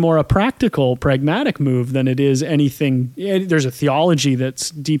really more a practical, pragmatic move than it is anything. There's a theology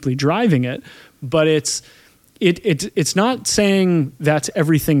that's deeply driving it, but it's not saying that's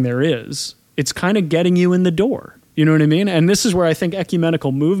everything there is. It's kind of getting you in the door. You know what I mean? And this is where I think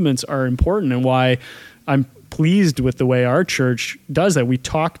ecumenical movements are important, and why I'm pleased with the way our church does that. We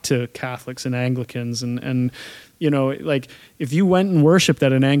talk to Catholics and Anglicans, and if you went and worshiped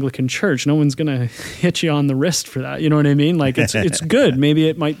at an Anglican church, no one's going to hit you on the wrist for that. You know what I mean? It's good. Maybe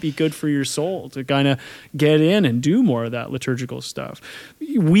it might be good for your soul to kind of get in and do more of that liturgical stuff.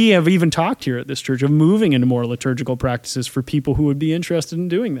 We have even talked here at this church of moving into more liturgical practices for people who would be interested in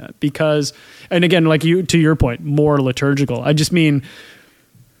doing that. Because, and again, to your point, more liturgical. I just mean,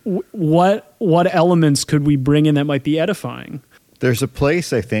 what elements could we bring in that might be edifying? There's a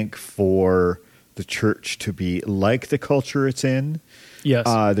place, I think, for the church to be like the culture it's in. Yes.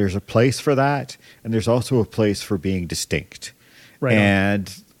 There's a place for that, and there's also a place for being distinct. Right.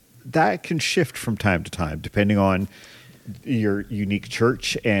 And that can shift from time to time, depending on your unique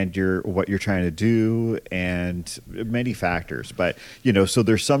church and what you're trying to do, and many factors. But, so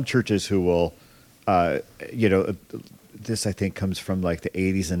there's some churches who will, this I think comes from like the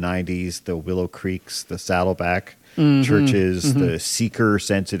 80s and 90s, the Willow Creeks, the Saddleback churches, the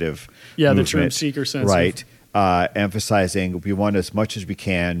seeker-sensitive movement, the term seeker-sensitive. Right. Emphasizing we want, as much as we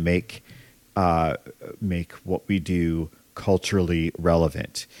can, make what we do culturally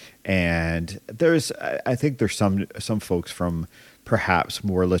relevant. And I think there's some folks from perhaps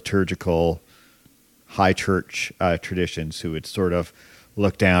more liturgical high church traditions who would sort of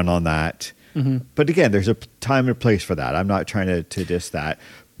look down on that. Mm-hmm. But again, there's a time and a place for that. I'm not trying to diss that.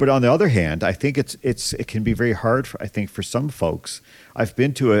 But on the other hand, I think it can be very hard for some folks. I've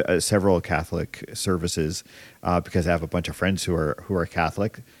been to several Catholic services because I have a bunch of friends who are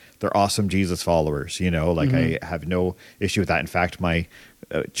Catholic. They're awesome Jesus followers, I have no issue with that. In fact, my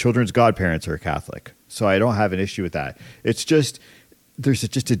children's godparents are Catholic, so I don't have an issue with that. It's just, there's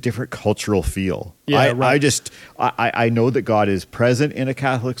just a different cultural feel. Yeah, right. I know that God is present in a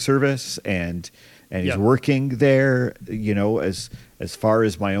Catholic service, and he's working there, as far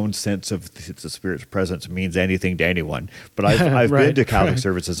as my own sense of the Spirit's presence means anything to anyone. But I've been to Catholic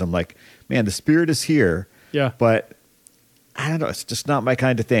services. I'm like, man, the Spirit is here. Yeah. But I don't know. It's just not my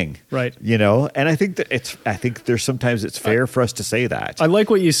kind of thing. Right. And I think there's sometimes it's fair for us to say that. I like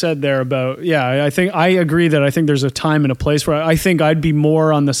what you said there about, I agree that I think there's a time and a place where I think I'd be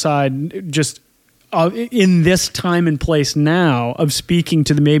more on the side just in this time and place now of speaking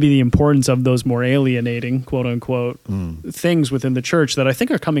to maybe the importance of those more alienating, quote unquote, things within the church that I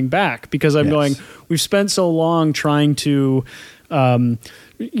think are coming back, because I'm going, we've spent so long trying to,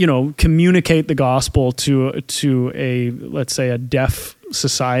 communicate the gospel to a, let's say, a deaf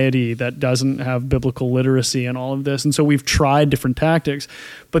society that doesn't have biblical literacy and all of this. And so we've tried different tactics,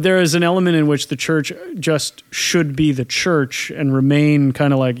 but there is an element in which the church just should be the church and remain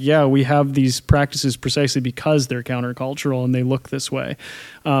kind of like, we have these practices precisely because they're countercultural and they look this way.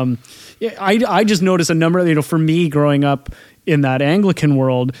 I just noticed a number of, for me growing up in that Anglican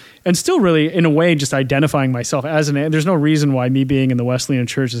world, and still really in a way just identifying myself as there's no reason why me being in the Wesleyan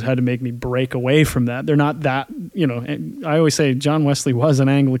church has had to make me break away from that. They're not that, I always say John Wesley was an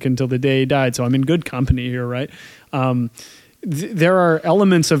Anglican till the day he died, so I'm in good company here, right? There are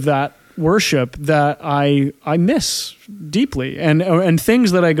elements of that worship that I miss deeply, and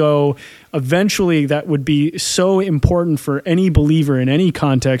things that I go, eventually that would be so important for any believer in any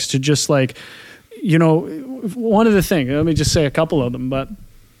context to just like, one of the things, let me just say a couple of them, but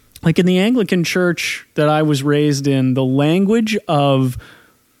like in the Anglican church that I was raised in, the language of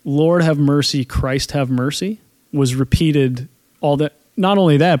Lord have mercy, Christ have mercy was repeated all that. Not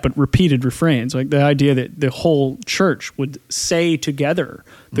only that, but repeated refrains, like the idea that the whole church would say together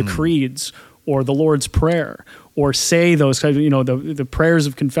the creeds or the Lord's Prayer, or say those kinds of, the prayers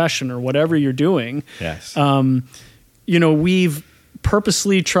of confession or whatever you're doing. Yes. We've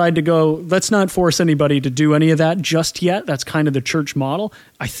purposely tried to go, let's not force anybody to do any of that just yet. That's kind of the church model.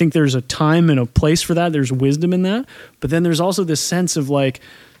 I think there's a time and a place for that. There's wisdom in that. But then there's also this sense of like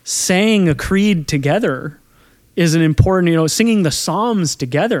saying a creed together is an important, singing the Psalms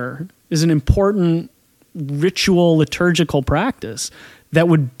together is an important ritual liturgical practice that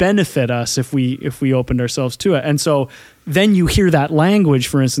would benefit us if we opened ourselves to it. And so then you hear that language,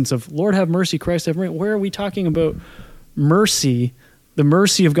 for instance, of Lord have mercy, Christ have mercy. Where are we talking about mercy? The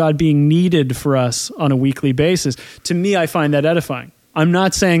mercy of God being needed for us on a weekly basis. To me, I find that edifying. I'm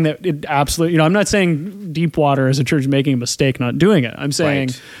not saying that it absolutely, I'm not saying Deepwater as a church making a mistake not doing it. I'm saying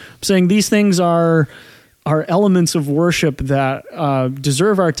these things are elements of worship that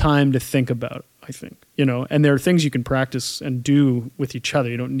deserve our time to think about, I think. And there are things you can practice and do with each other.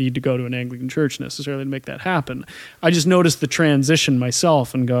 You don't need to go to an Anglican church necessarily to make that happen. I just noticed the transition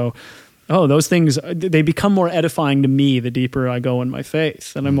myself and go, oh, those things, they become more edifying to me the deeper I go in my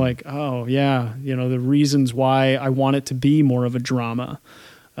faith. And I'm like, oh, yeah, the reasons why I want it to be more of a drama.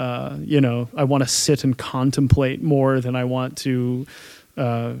 I want to sit and contemplate more than I want to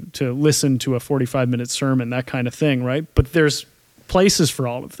listen to a 45-minute sermon, that kind of thing, right? But there's places for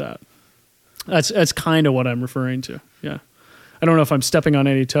all of that. That's kind of what I'm referring to, yeah. I don't know if I'm stepping on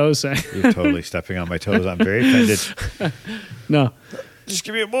any toes saying. You're totally stepping on my toes. I'm very offended. No. Just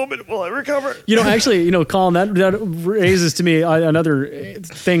give me a moment while I recover. Actually, Colin, that raises to me another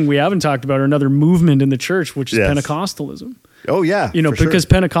thing we haven't talked about, or another movement in the church, which is Pentecostalism. Oh, yeah. Because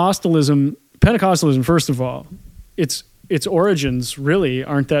Pentecostalism, first of all, its origins really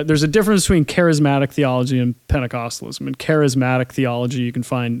aren't that. There's a difference between charismatic theology and Pentecostalism. And charismatic theology you can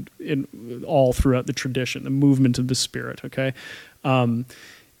find in all throughout the tradition, the movement of the Spirit, okay?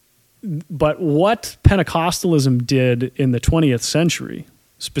 But what Pentecostalism did in the 20th century,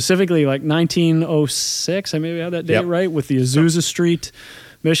 specifically like 1906, I maybe have that date right, with the Azusa Street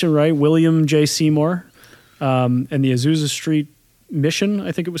mission, right? William J. Seymour and the Azusa Street mission,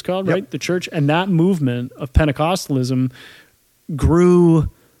 I think it was called, right? The church. And that movement of Pentecostalism grew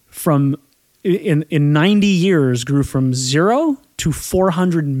from, in 90 years, grew from 0 to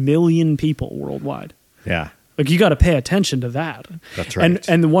 400 million people worldwide. Yeah. Like, you got to pay attention to that. That's right.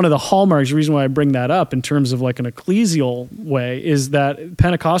 And one of the hallmarks, the reason why I bring that up in terms of like an ecclesial way, is that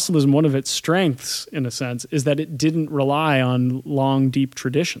Pentecostalism, one of its strengths, in a sense, is that it didn't rely on long, deep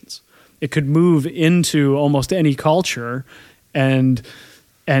traditions. It could move into almost any culture and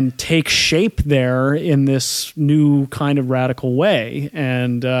take shape there in this new kind of radical way,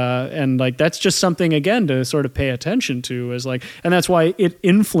 and like that's just something again to sort of pay attention to, as like, and that's why it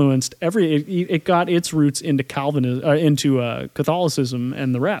influenced it got its roots into Catholicism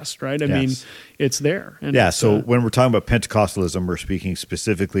and the rest, right? I mean, it's there. And so when we're talking about Pentecostalism, we're speaking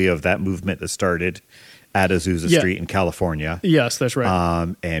specifically of that movement that started at Azusa Street in California. Yes, that's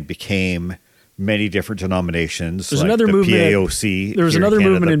right. And became many different denominations. There's like another the movement. PAOC. There was another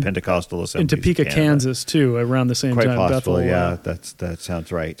movement in Pentecostal in Topeka, Kansas, too, around the same Quite time. possible, Bethel, that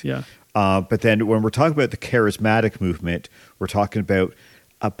sounds right. Yeah. But then when we're talking about the charismatic movement, we're talking about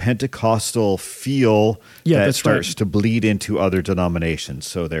a Pentecostal feel that starts to bleed into other denominations.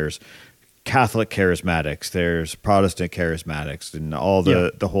 So there's Catholic charismatics, there's Protestant charismatics, and all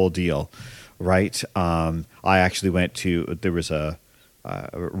the whole deal, right? I actually there was a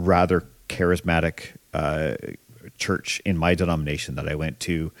rather charismatic church in my denomination that I went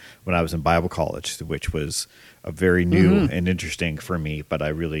to when I was in Bible college, which was a very new and interesting for me, but I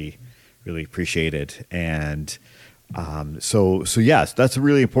really, really appreciated. And so yes, that's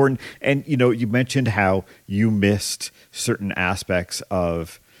really important. And you mentioned how you missed certain aspects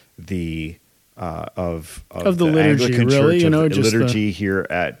of the liturgy, Anglican really, Church, of the liturgy here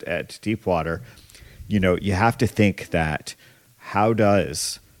at Deepwater. You have to think that how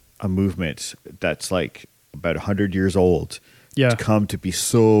does a movement that's like about 100 years old come to be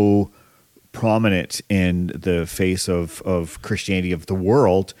so prominent in the face of Christianity of the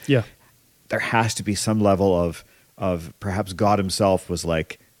world? Yeah, there has to be some level of perhaps God himself was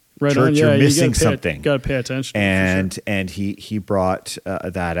like, church, you're missing something. Got to pay attention. And he brought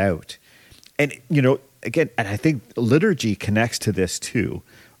that out. And, again, and I think liturgy connects to this too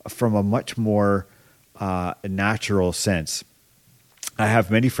from a much more natural sense. I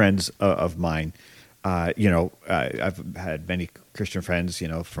have many friends of mine, I've had many Christian friends,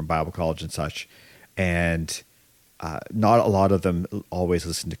 from Bible college and such, and not a lot of them always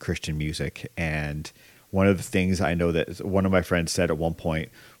listen to Christian music. And one of the things I know that one of my friends said at one point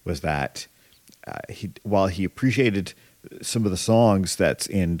was that while he appreciated some of the songs that's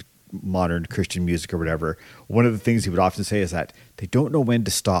in modern Christian music or whatever, one of the things he would often say is that they don't know when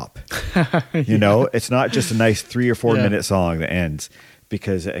to stop. It's not just a nice 3 or 4 minute song that ends,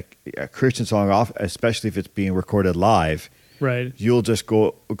 because a Christian song, especially if it's being recorded live, right, you'll just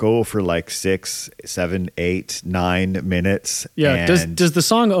go for like 6, 7, 8, 9 minutes. Yeah. Does the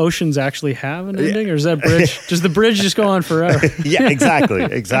song Oceans actually have an ending, or is that bridge? Does the bridge just go on forever? Yeah, exactly.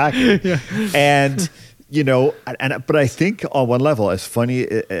 Yeah. And but I think on one level, as funny,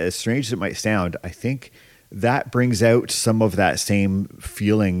 as strange as it might sound, I think that brings out some of that same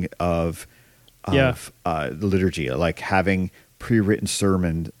feeling of the liturgy, like having pre-written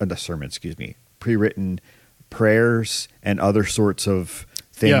pre-written prayers and other sorts of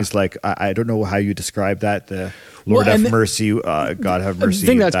things. Like I don't know how you describe that. The Lord have mercy, God have mercy. I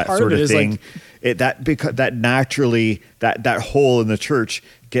think that's that part sort of of thing. Because that naturally that hole in the church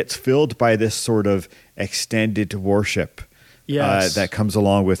gets filled by this sort of extended worship. Yes. That comes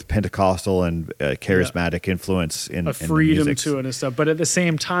along with Pentecostal and charismatic influence in a freedom in to it and stuff. But at the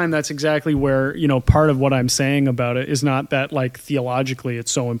same time, that's exactly where, part of what I'm saying about it is not that like theologically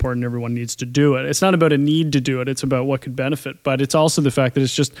it's so important everyone needs to do it. It's not about a need to do it. It's about what could benefit. But it's also the fact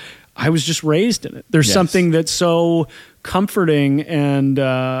that I was just raised in it. There's something that's so comforting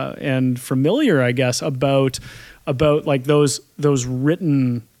and familiar, I guess, about like those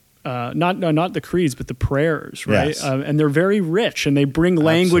written. Not the creeds, but the prayers, right? Yes. And they're very rich, and they bring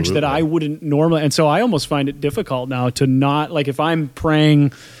language that I wouldn't normally. And so I almost find it difficult now to not, like, if I'm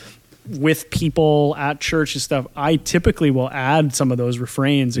praying with people at church and stuff, I typically will add some of those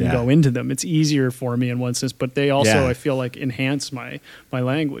refrains and go into them. It's easier for me in one sense, but they also, I feel like, enhance my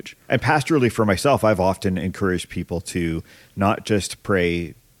language. And pastorally for myself, I've often encouraged people to not just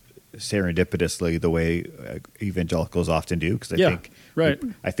pray serendipitously the way evangelicals often do, because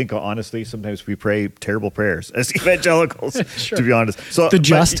I think honestly sometimes we pray terrible prayers as evangelicals. Sure. To be honest, so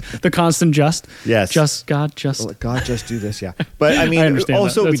the constant yes, God just do this, but I mean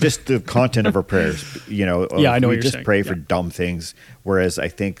also just the content of our prayers, I know we just saying. Pray for dumb things, whereas I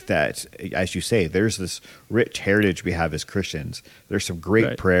think that, as you say, there's this rich heritage we have as Christians. There's some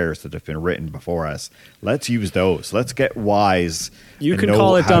great prayers that have been written before us. Let's use those. Let's get wise. You can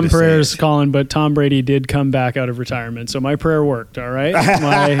call it dumb prayers, Colin, but Tom Brady did come back out of retirement, so my prayer worked, all right?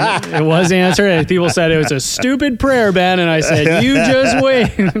 It was answered, and people said it was a stupid prayer, Ben, and I said, you just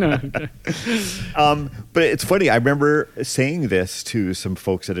wait. No, okay. But it's funny, I remember saying this to some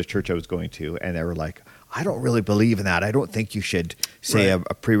folks at a church I was going to, and they were like, I don't really believe in that. I don't think you should say a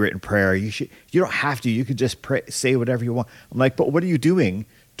pre-written prayer. You don't have to. You could just say whatever you want. I'm like, but what are you doing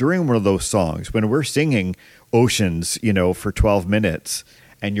during one of those songs when we're singing Oceans, for 12 minutes,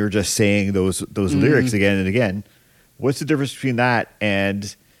 and you're just saying those lyrics again and again? What's the difference between that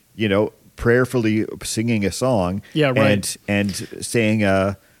and, and singing a song and saying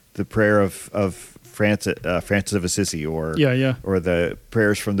the prayer of Francis of Assisi, or the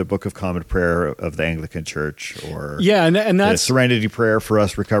prayers from the Book of Common Prayer of the Anglican Church, or and that's the Serenity Prayer for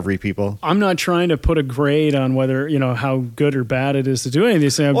us recovery people. I'm not trying to put a grade on whether how good or bad it is to do any of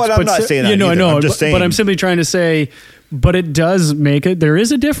these things. Well, I'm not saying that. I know. I'm just saying, but I'm simply trying to say. But it does make it. There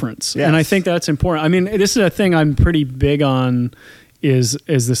is a difference, and I think that's important. I mean, this is a thing I'm pretty big on. Is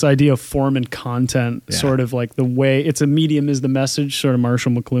this idea of form and content, sort of like the way it's a medium is the message, sort of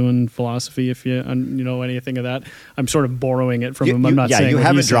Marshall McLuhan philosophy. If you know anything of that, I'm sort of borrowing it from him. I'm not saying you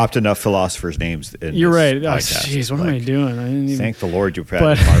haven't dropped enough philosophers' names. You're right. Jeez, what am I doing? I didn't even, thank the Lord you had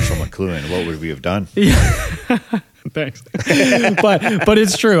Marshall McLuhan. What would we have done? Thanks. but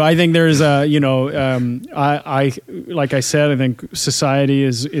it's true. I think there's I like I said, I think society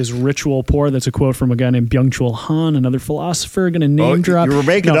is ritual poor. That's a quote from a guy named Byung-Chul Han, another philosopher. Going to name drop. You were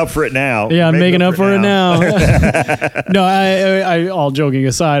making up for it now. Yeah, I'm making up for it now. No, I all joking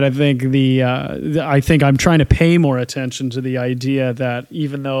aside, I think I think I'm trying to pay more attention to the idea that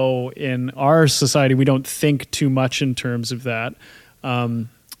even though in our society we don't think too much in terms of that,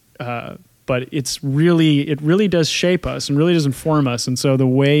 but it really does shape us and really does inform us. And so the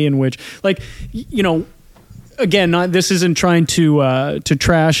way in which, again, this isn't trying to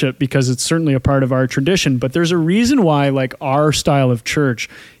trash it, because it's certainly a part of our tradition, but there's a reason why, like, our style of church,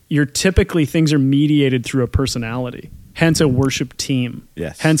 things are mediated through a personality, hence a worship team.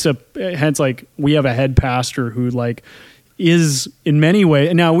 Yes. Hence like we have a head pastor who is in many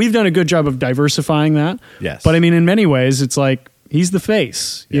ways, now we've done a good job of diversifying that. Yes. But I mean, in many ways, it's like, he's the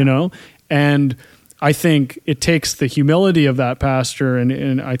face, And I think it takes the humility of that pastor,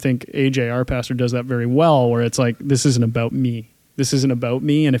 and I think AJ, our pastor, does that very well, where it's like, this isn't about me. This isn't about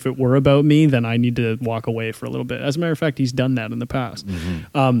me, and if it were about me, then I need to walk away for a little bit. As a matter of fact, he's done that in the past.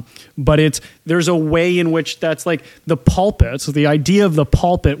 Mm-hmm. But there's a way in which that's like the pulpit, so the idea of the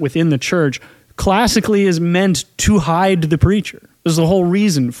pulpit within the church classically is meant to hide the preacher. There's the whole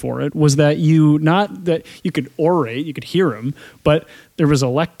reason for it was that not that you could orate, you could hear him, but there was a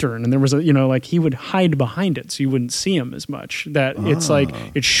lectern, and there was he would hide behind it, so you wouldn't see him as much. That it's like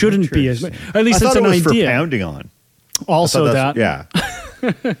it shouldn't be as much. At least it's an idea. For pounding on. Also that, yeah.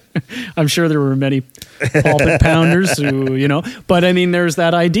 I'm sure there were many pulpit pounders who, but I mean, there's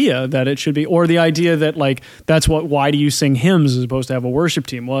that idea that it should be, or the idea that why do you sing hymns as opposed to have a worship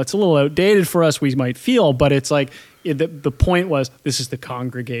team? Well, it's a little outdated for us, we might feel, but it's like, the point was, this is the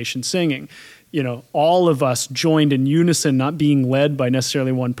congregation singing. All of us joined in unison, not being led by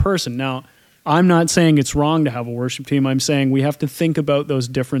necessarily one person. Now, I'm not saying it's wrong to have a worship team. I'm saying we have to think about those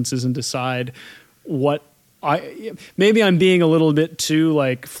differences and decide what maybe I'm being a little bit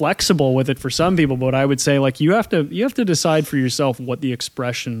too flexible with it for some people, but I would say you have to decide for yourself what the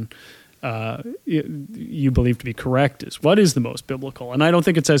expression you believe to be correct is. What is the most biblical? And I don't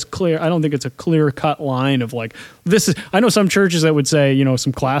think it's as clear. I don't think it's a clear-cut line of this is. I know some churches that would say,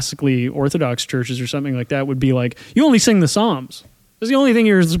 some classically Orthodox churches or something like that would be you only sing the Psalms. It's the only thing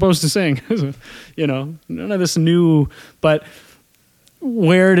you're supposed to sing. None of this new, but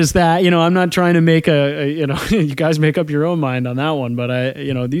where does that, I'm not trying to make you guys make up your own mind on that one, but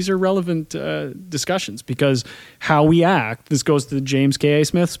these are relevant discussions, because how we act, this goes to James K.A.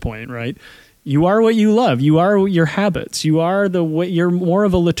 Smith's point, right? You are what you love. You are your habits. You're more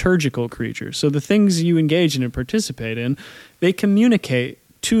of a liturgical creature. So the things you engage in and participate in, they communicate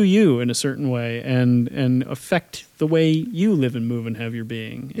to you in a certain way and affect the way you live and move and have your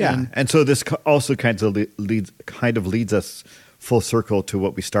being. Yeah. And so this also kind of leads us full circle to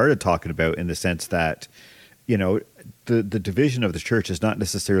what we started talking about, in the sense that, the division of the church is not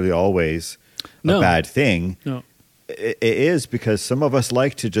necessarily always a bad thing. No. It is, because some of us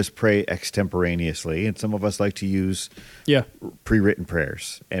like to just pray extemporaneously, and some of us like to use pre-written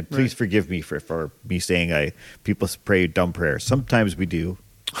prayers. And please forgive me for me saying people pray dumb prayers. Sometimes we do.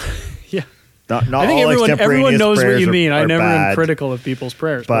 Yeah. Not I think all everyone knows what you mean. I never am critical of people's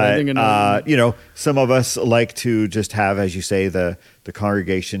prayers, but I think some of us like to just have, as you say, the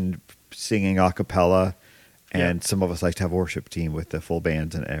congregation singing a cappella, and some of us like to have a worship team with the full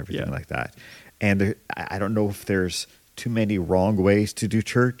bands and everything like that. And I don't know if there's too many wrong ways to do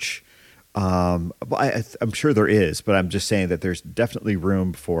church. I'm sure there is, but I'm just saying that there's definitely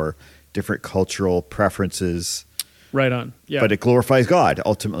room for different cultural preferences. Right on. Yeah. But it glorifies God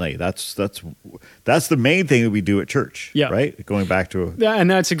ultimately. That's the main thing that we do at church. Yeah. Right. Going back to and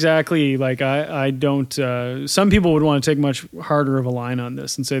that's exactly like I don't. Some people would want to take much harder of a line on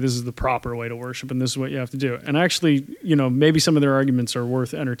this and say this is the proper way to worship and this is what you have to do. And actually, maybe some of their arguments are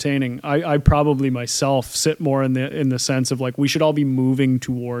worth entertaining. I probably myself sit more in the sense of like we should all be moving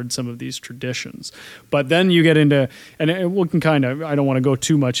towards some of these traditions. But then you get into and we can kind of. I don't want to go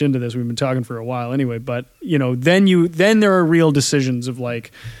too much into this. We've been talking for a while anyway. But then there are real decisions of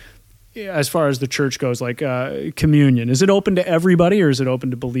like, as far as the church goes, like communion. Is it open to everybody or is it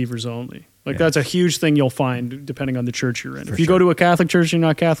open to believers only? Like that's a huge thing you'll find depending on the church you're in. If you go to a Catholic church and you're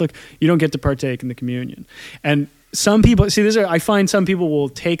not Catholic, you don't get to partake in the communion. And some people I find some people will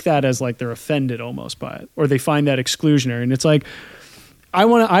take that as like they're offended almost by it, or they find that exclusionary. And it's like, I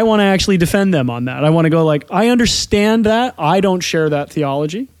want to actually defend them on that. I want to go like, I understand that. I don't share that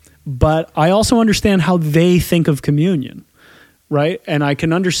theology. But I also understand how they think of communion, right? And I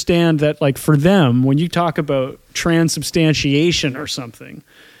can understand that, like, for them, when you talk about transubstantiation or something,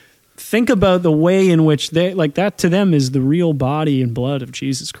 think about the way in which they, like, that to them is the real body and blood of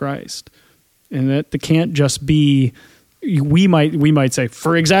Jesus Christ. And that can't just be, we might say,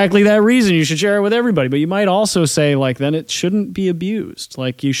 for exactly that reason, you should share it with everybody. But you might also say, like, then it shouldn't be abused.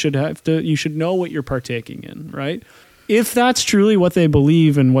 Like, you should know what you're partaking in, right? If that's truly what they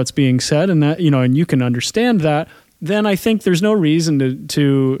believe and what's being said, and that and you can understand that, then I think there's no reason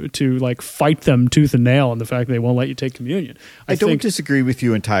to like fight them tooth and nail on the fact that they won't let you take communion. I don't disagree with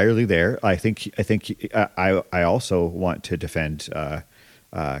you entirely there. I think I also want to defend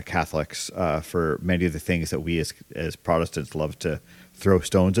Catholics for many of the things that we as Protestants love to throw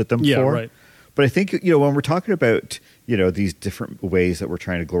stones at them for. Yeah, right. But I think when we're talking about these different ways that we're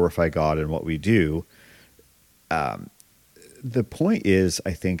trying to glorify God in what we do. The point is,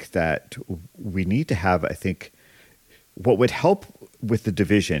 I think that we need to have, what would help with the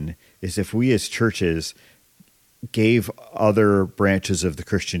division is if we as churches gave other branches of the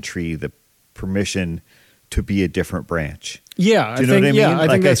Christian tree the permission to be a different branch. Yeah, Do you know what I mean? Yeah, I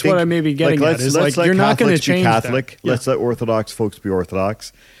think that's what I may be getting at. Is like you're not going to change Catholic. That. Let's let Orthodox folks be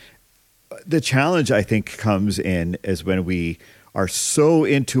Orthodox. The challenge, I think, comes in is when we are so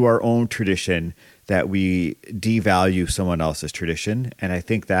into our own tradition that we devalue someone else's tradition. And I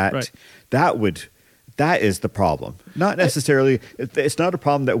think that that is the problem. Not necessarily, it's not a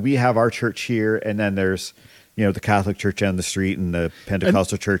problem that we have our church here and then there's, the Catholic church down the street and the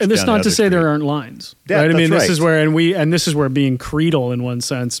Pentecostal church down the other street. And it's not to say there aren't lines. Yeah, right? I mean, that's this is where, this is where being creedal in one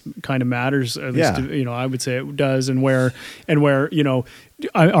sense kind of matters. At least, I would say it does. And where,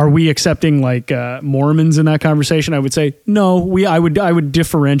 are we accepting like Mormons in that conversation? I would say no. I would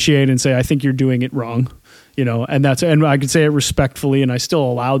differentiate and say I think you're doing it wrong, and I could say it respectfully, and I still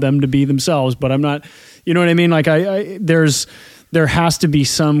allow them to be themselves. But I'm not, you know what I mean? Like there has to be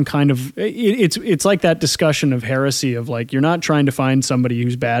some kind of it's like that discussion of heresy of like you're not trying to find somebody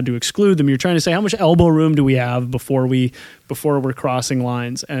who's bad to exclude them. You're trying to say how much elbow room do we have before we're crossing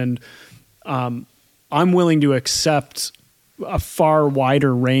lines, and I'm willing to accept a far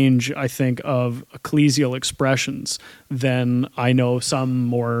wider range, I think, of ecclesial expressions than I know some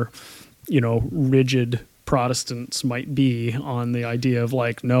more, rigid Protestants might be on the idea of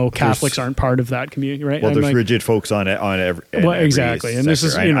like, no, Catholics aren't part of that community, right? Well, there's rigid folks on it exactly, and this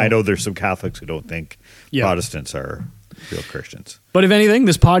is I know there's some Catholics who don't think Protestants are real Christians. But if anything,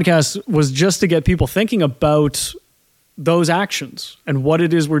 this podcast was just to get people thinking about those actions and what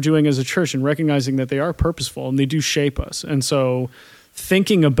it is we're doing as a church and recognizing that they are purposeful and they do shape us. And so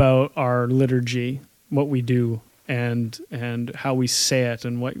thinking about our liturgy, what we do and how we say it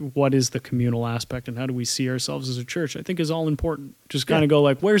and what is the communal aspect and how do we see ourselves as a church, I think is all important. Just kind of go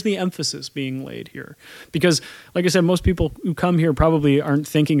like, where's the emphasis being laid here? Because like I said, most people who come here probably aren't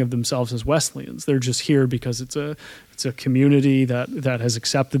thinking of themselves as Wesleyans. They're just here because it's a community that has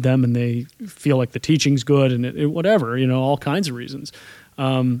accepted them and they feel like the teaching's good and whatever, all kinds of reasons.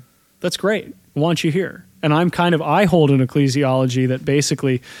 That's great. I want you here. And I hold an ecclesiology that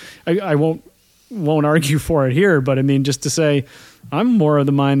basically, I won't argue for it here, but I mean, just to say, I'm more of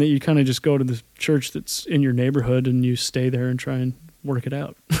the mind that you kind of just go to the church that's in your neighborhood and you stay there and try and work it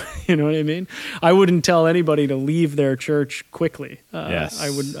out. You know what I mean? I wouldn't tell anybody to leave their church quickly. Yes.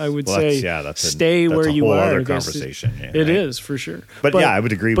 I would say stay where you are. That's a whole other conversation. It is for sure. But yeah, I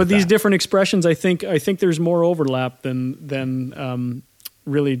would agree with that. But these different expressions, I think there's more overlap than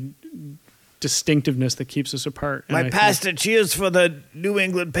really distinctiveness that keeps us apart. My pastor cheers for the New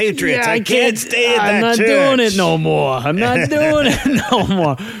England Patriots. I can't stay in that I'm not church. doing it no more. I'm not doing it no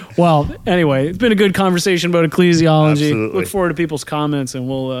more. Well, anyway, it's been a good conversation about ecclesiology. Absolutely. Look forward to people's comments, and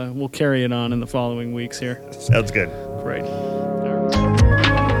we'll carry it on in the following weeks here. Sounds good. Great.